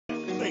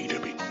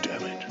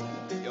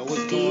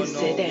What's going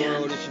on,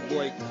 world? It's your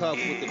boy Cuff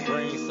with the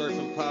Brain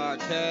Surfing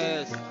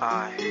Podcast.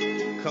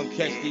 Come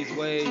catch these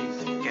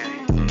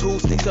waves. Two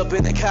sticks up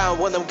in the car,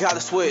 one of them got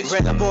a switch.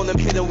 Ran up on him,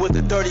 hit him with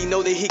the 30,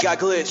 know that he got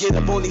glitch. Get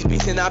up on these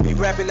beats and I be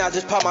rapping, I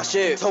just pop my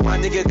shit. Told my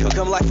nigga cook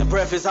him like some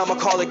breakfast, I'ma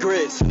call it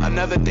grits.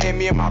 Another day,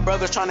 me and my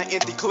brothers tryna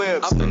empty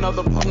clips. I'm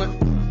another pulling.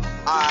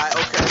 Alright,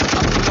 okay.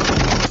 I'm another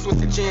pulling, switch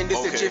the gin,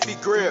 this a jiffy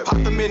grip.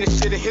 Pop them in and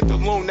shit and hit the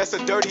loom, that's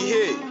a dirty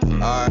hit.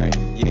 Alright,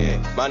 yeah,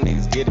 my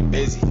niggas getting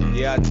busy.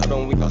 Yeah, I told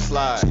them we gon'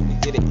 slide, we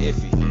get it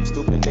iffy.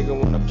 Stupid nigga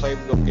wanna play,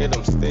 we gon' get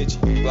him stitchy.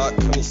 Glock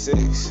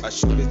 26, I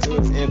shoot it till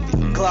it's empty.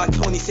 Glock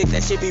 26,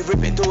 that shit be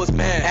ripping through his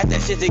man. Add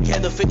that shit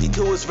together,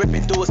 52 is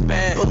ripping through his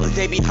man. Bullets,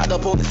 they be hot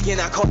up on the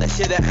skin, I call that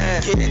shit a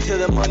hand. Get into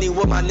the money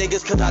with my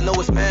niggas, cause I know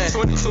it's man.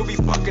 22 be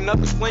fucking up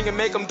and swinging,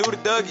 make them do the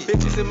Dougie.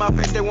 Bitches in my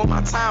face, they want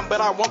my time,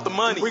 but I want the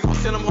money. We gon'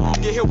 send them home,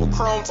 get hit with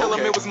chrome, tell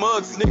them it was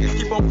mugs.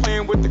 Niggas keep on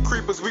playing with the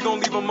creepers, we gon'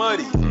 leave them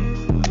muddy.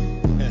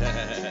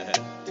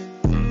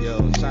 Yo,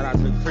 shout out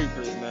to the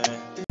creepers, man.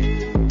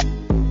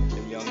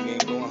 Them young men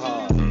going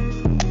hard.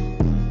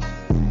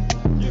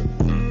 Yeah.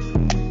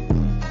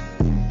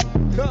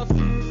 Cuff.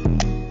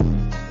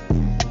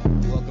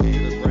 Welcome to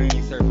the Brain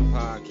Surfing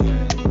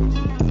Podcast.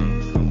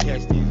 Come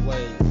catch these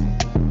waves.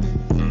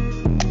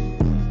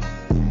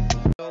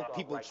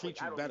 People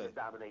treat you better.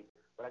 Dominate,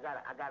 but I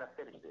gotta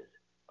finish this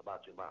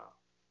about your mom.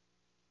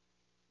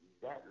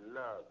 That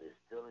love is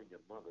still in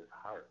your mother's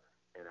heart,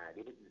 and I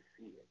didn't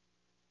see it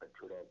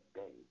until that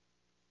day.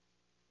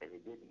 And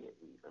it didn't hit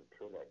me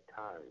until that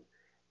time.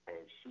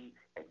 And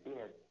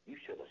then you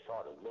should have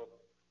saw the look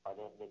on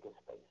that nigga's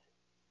face.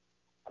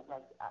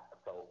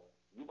 So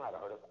you might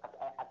have heard us. I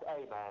said,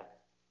 hey man,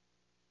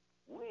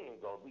 we ain't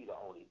gonna be the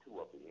only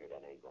two up in here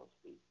that ain't gonna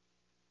speak.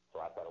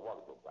 So I started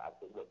walking to him. I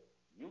said, look,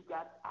 you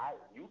got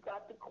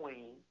the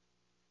queen.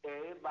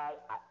 Everybody,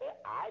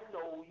 I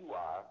know who you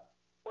are.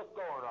 What's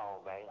going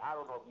on, man? I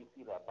don't know if you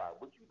see that part,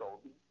 but you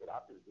know me.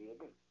 I'm just being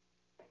me.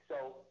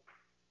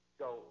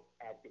 So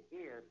at the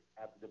end,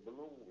 after the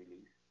balloon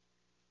release,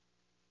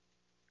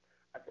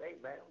 I said, hey,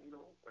 man,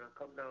 when I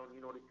come down,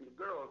 to see the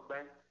girls,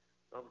 man,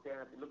 you know what I'm saying?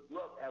 I have to look you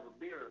up, have a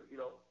beer,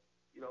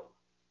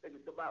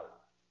 figure stuff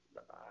out. He's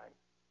like, all right.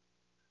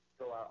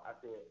 So I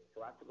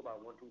took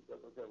about 1, 2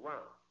 steps and said, Ron.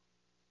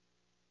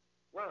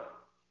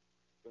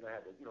 Then I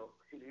had to,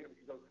 she didn't hear me.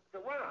 She goes,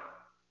 Ron.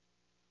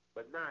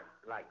 But not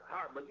like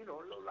hard, but, a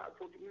little loud.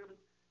 So you hear me?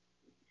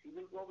 She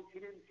looked over,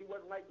 she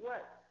wasn't like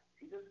what?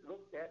 She just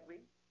looked at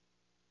me.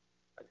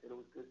 I said, it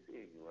was good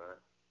seeing you, Ron.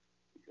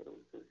 He said, it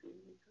was good seeing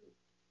you, too.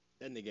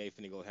 That nigga ain't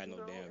finna go have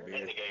no damn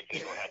beer.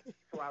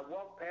 So I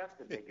walked past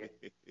the nigga,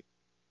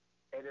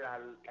 and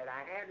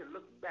I had to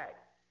look back.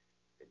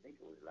 The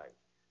nigga was like,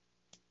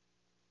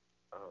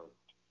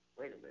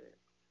 wait a minute.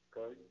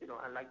 Because,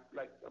 I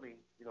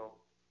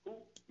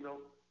who,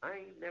 I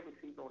ain't never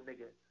seen no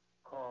nigga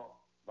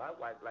call my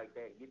wife like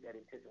that and get that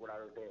attention without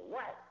her saying,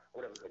 what?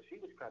 Whatever, because she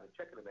was kind of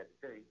checking him at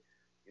the time,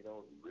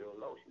 real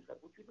low. She was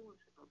like, what you doing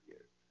sitting up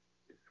here?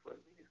 For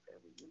me, this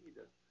family, you need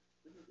to.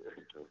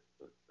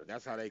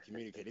 That's how they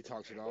communicate. They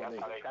talk shit all day.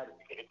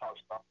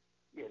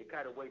 Yeah, the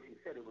kind of way she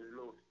said it was a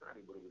little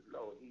snotty, but it was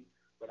low.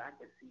 But I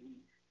can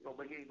see, but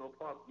he ain't no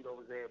punk, you know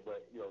what I'm saying?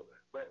 But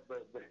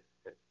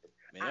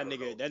Man,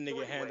 that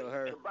nigga handle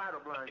her. The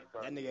bottom line,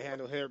 son, that nigga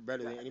handle her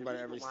better than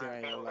anybody ever seen. I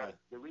ain't gonna lie.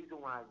 The reason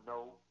why I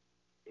know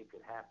it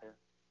could happen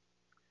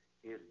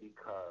is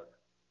because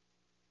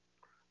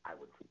I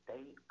would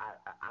stay.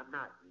 I'm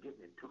not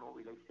getting into no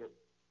relationship,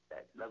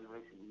 that loving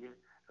relationship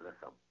unless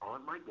I'm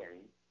on my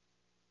game.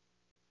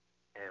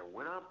 And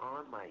when I'm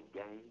on my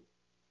game,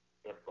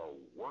 if a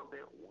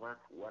woman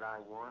wants what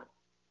I want,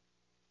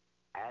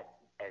 and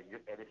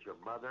it's your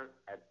mother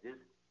at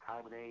this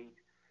time and age,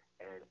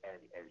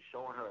 and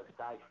showing her a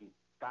side she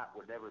thought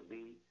would never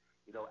be,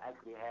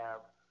 actually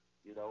have,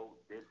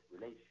 this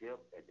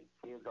relationship, and the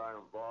kids are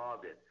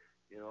involved, and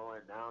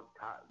and now,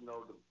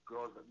 the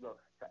girls,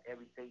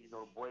 everything, the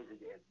boys,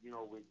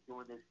 we're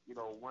doing this,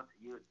 once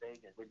a year thing,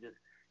 and we're just,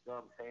 you know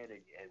what I'm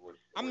saying? And we're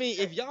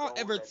if y'all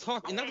ever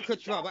talk, and not to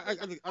cut you off, I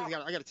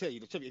gotta tell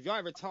you the truth. If y'all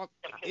ever talk,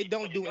 it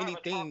don't do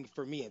anything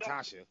for me and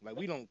Tasha. Like,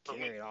 we don't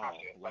care at all.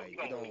 Like,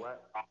 it don't.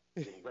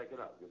 You're breaking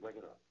up.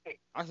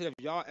 I said, if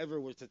y'all ever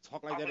was to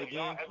talk like that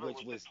again,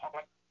 which was,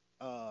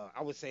 I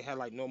would say had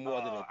like no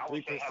more than a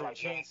 3%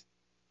 chance,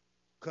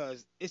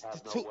 cause it's the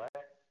two.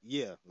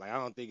 Yeah, like I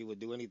don't think it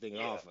would do anything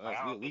at all for us.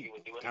 We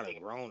kind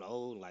of grown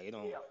old, like it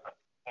don't.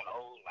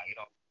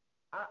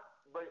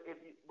 But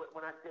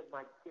when I said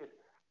my kids,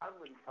 I'm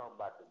really talking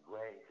about the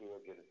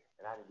grandkids,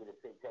 and I didn't get a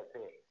big test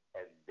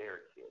and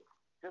their kids.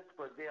 Just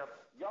for them,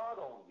 y'all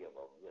don't give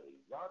up, really.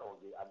 Y'all don't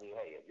give. I mean,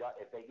 hey, if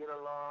they get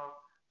along,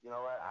 you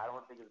know what? I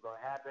don't think it's gonna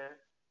happen.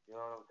 You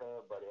know what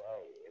I'm saying? But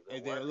hey,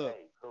 if it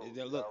works, cool.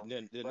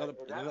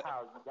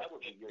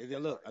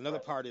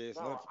 Another part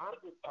is. No, I'm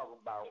just talking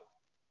about.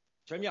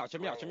 Check me out.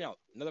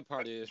 Another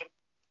part is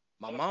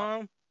my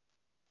mom.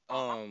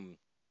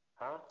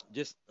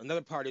 Just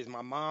another part is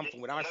my mom.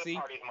 From what I see,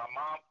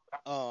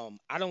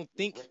 I don't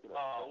think.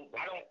 All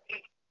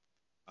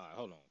right,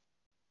 hold on.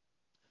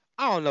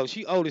 I don't know.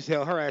 She old as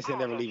hell. Her ass ain't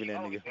never leaving that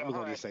nigga. I'm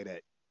gonna just say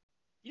that.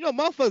 You know,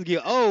 motherfuckers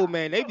get old,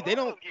 man. They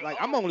don't like.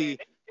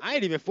 I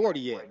ain't even 40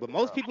 yet, but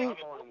most people. I'm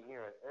only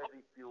hearing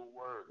every few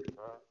words,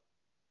 huh?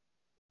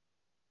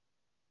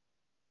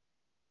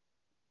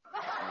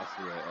 I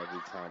swear,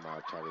 every time I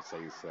try to say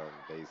something,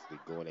 basically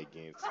going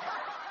against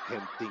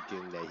him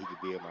thinking that he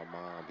could be at my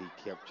mom, he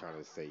kept trying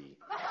to say,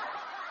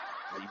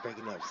 "Are you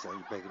breaking up, son?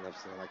 You breaking up,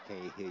 son? I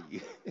can't hear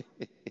you."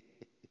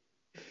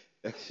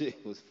 That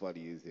shit was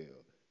funny as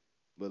hell.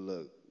 But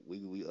look,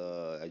 we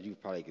as you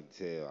probably can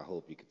tell, I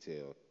hope you can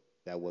tell,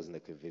 that wasn't a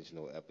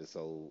conventional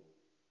episode.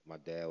 My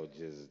dad would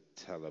just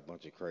tell a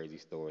bunch of crazy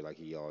stories like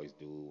he always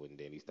do, and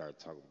then he started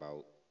talking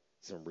about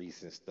some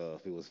recent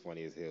stuff. It was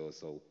funny as hell.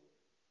 So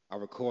I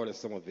recorded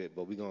some of it,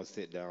 but we're gonna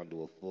sit down and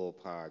do a full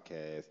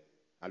podcast.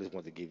 I just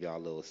want to give y'all a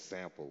little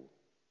sample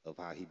of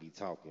how he be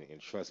talking, and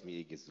trust me,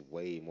 it gets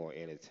way more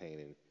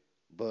entertaining.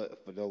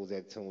 But for those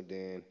that tuned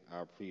in, I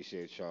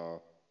appreciate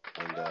y'all,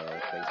 and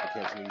thanks for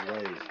catching these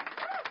waves.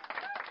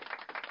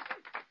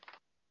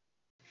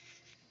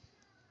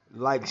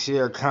 Like,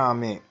 share,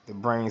 comment the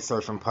Brain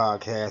Surfing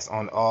Podcast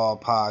on all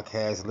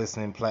podcast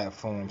listening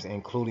platforms,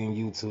 including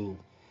YouTube.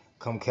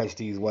 Come catch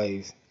these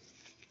waves.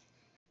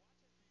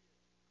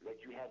 Let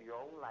you have your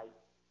own life.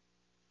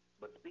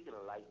 But speaking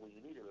of life, when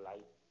you need a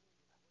life,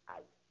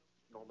 I,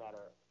 no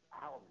matter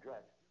how I'm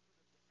dressed,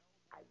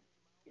 I,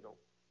 you know,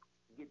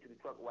 get to the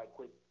truck right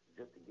quick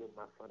just to give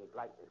my son his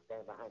life and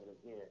stand behind him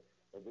again.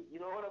 And you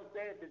know what I'm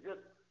saying?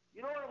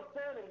 You know what I'm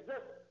saying?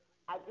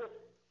 I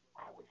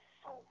was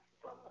so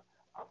full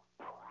of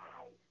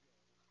pride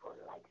for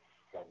like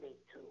 72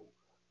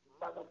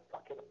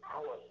 motherfucking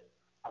hours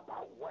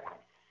about what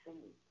I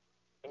see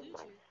in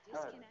my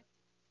son.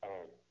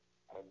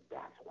 And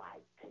that's why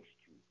I text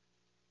you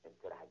and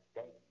said, I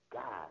thank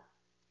God,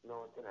 you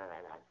know what I'm saying?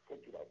 And I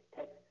sent you that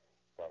text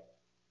that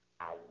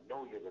I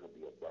know you're going to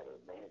be a better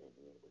man than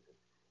me.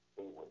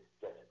 It was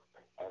just,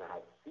 and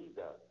I see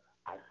the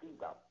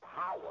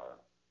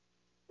power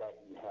that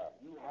you have.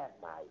 You have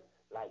my,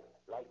 like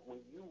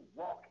when you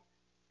walk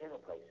in a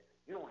place,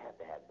 you don't have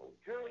to have no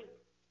jewelry.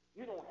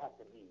 You don't have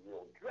to be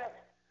real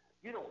dressed.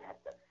 You don't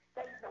have to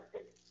say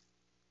nothing.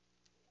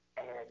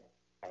 And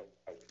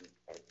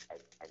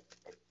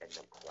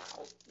the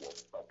crowd will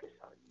focus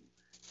on you.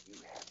 You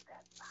have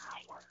that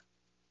power.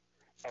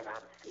 And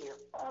I'm seeing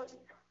all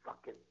these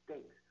fucking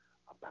things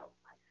about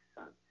my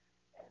son.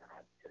 And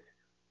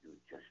you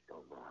just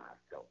don't know how I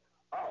felt.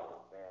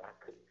 Oh, man, I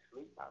couldn't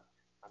sleep.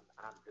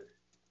 I'm just,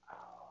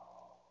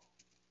 oh.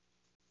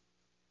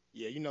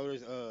 Yeah, you know,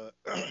 there's a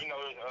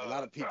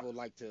lot of people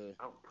like to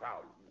I'm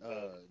proud of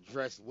you.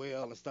 dress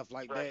well and stuff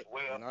like that,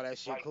 and all that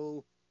shit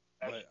cool.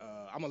 But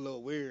I'm a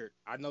little weird.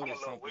 I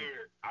noticed something.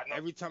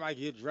 Every time I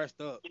get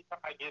dressed up,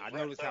 I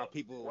notice how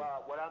people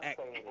Well, what I'm act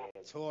saying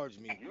is, towards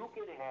me. you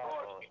can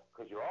have on,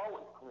 because you're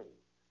always clean,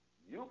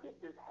 you can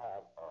just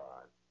have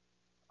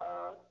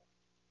on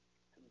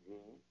some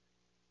jeans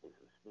and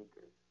some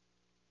sneakers,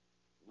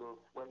 little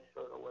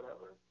sweatshirt or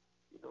whatever,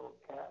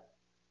 cap,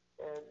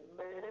 and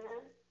man,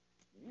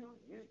 you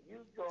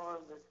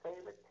drawing the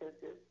same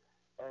attention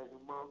as a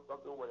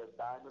motherfucker with a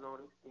diamond on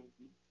his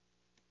pinky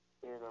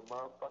in a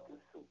motherfucking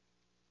suit.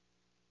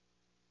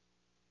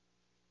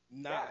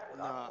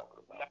 Nah.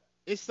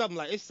 It's something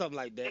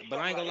like that. But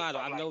I ain't gonna lie though.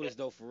 I noticed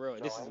though for real.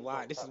 No, This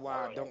is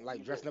why I don't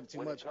like dressing up too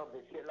when much. it comes to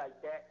shit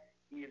like that,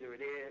 either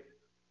it is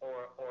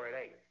or it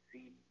ain't.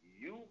 See,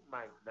 you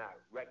might not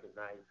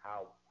recognize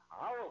how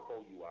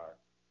powerful you are,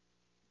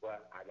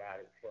 but I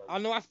gotta tell I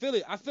you. know I feel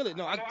it. I feel it.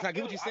 No, I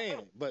get what you're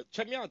saying. But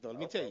check me out though. Let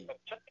me tell Okay.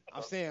 you.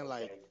 I'm saying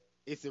like Okay.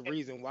 it's the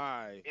reason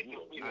why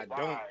You I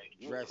don't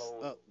you dress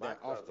cold. up My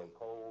that sons often. are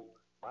cold.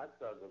 My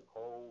sons are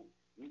cold.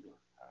 He's a